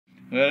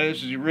Well,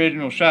 this is the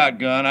original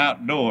shotgun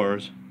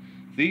outdoors.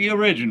 The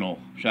original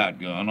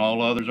shotgun.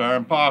 All others are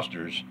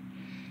imposters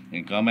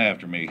and come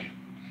after me.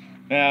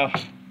 Now,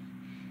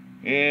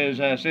 as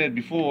I said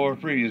before,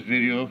 previous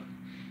video,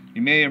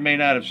 you may or may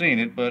not have seen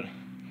it, but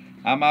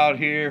I'm out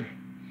here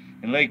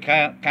in Lake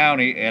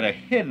County at a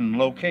hidden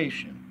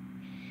location.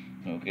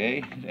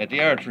 Okay, at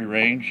the archery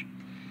range,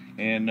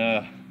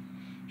 and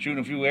shooting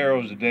a few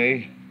arrows a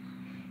day.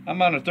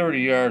 I'm on a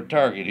 30-yard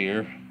target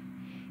here.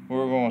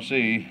 We're going to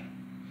see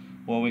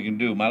what we can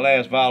do. My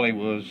last volley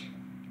was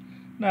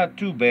not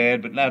too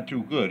bad, but not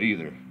too good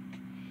either.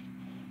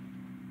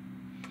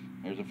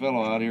 There's a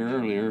fellow out here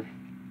earlier.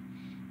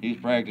 He's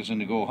practicing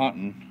to go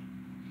hunting.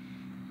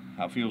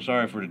 I feel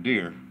sorry for the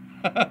deer.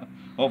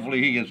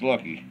 Hopefully he gets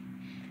lucky,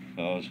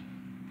 because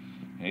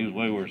he was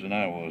way worse than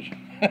I was.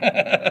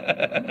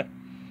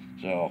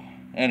 So,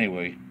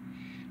 anyway,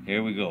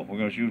 here we go. We're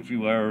going to shoot a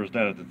few arrows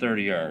down at the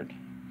 30-yard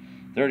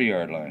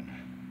line.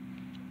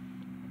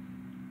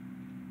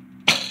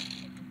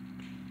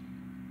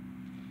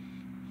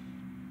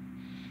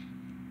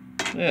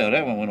 Yeah,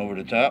 that one went over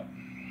the top.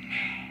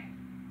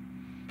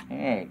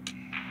 Alright.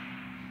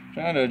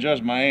 Trying to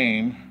adjust my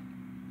aim.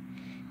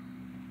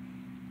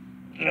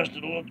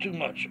 Adjusted a little too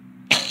much.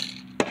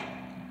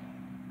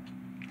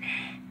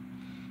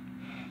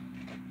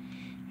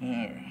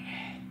 Alright.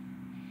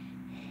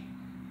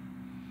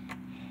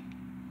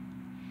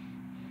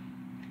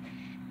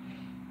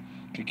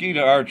 The key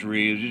to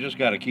archery is you just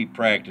got to keep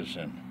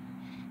practicing.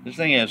 This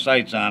thing has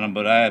sights on them,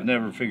 but I have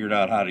never figured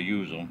out how to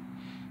use them.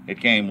 It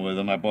came with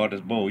them. I bought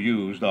this bow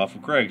used off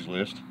of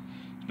Craigslist.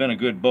 It's been a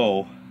good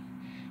bow,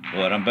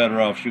 but I'm better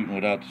off shooting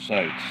without the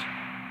sights.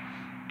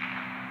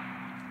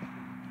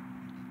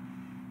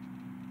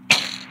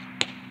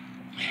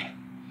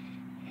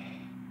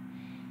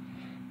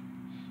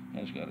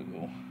 That's got to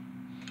go.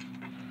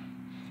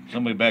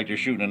 Somebody back there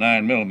shooting a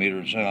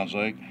 9mm, it sounds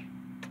like.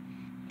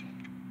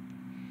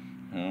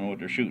 I don't know what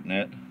they're shooting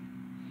at.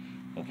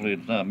 Hopefully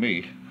it's not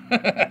me.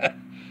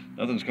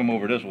 Nothing's come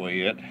over this way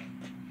yet.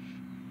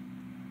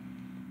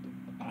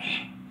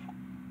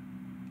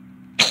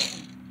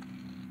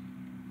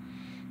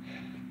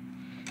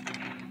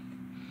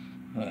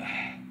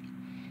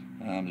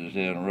 I'm just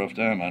having a rough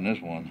time on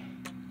this one.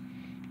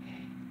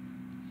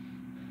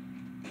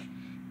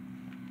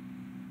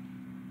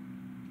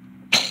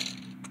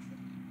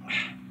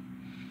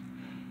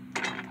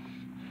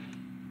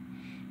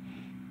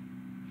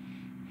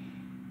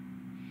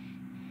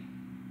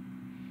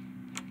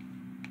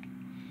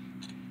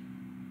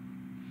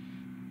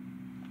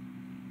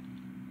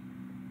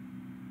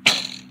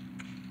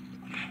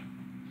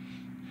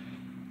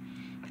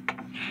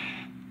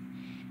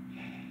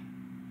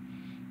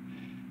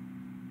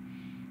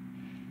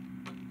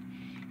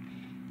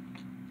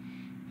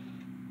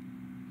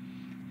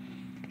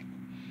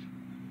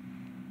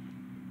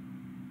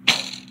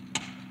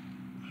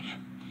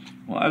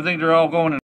 Well, I think they're all going in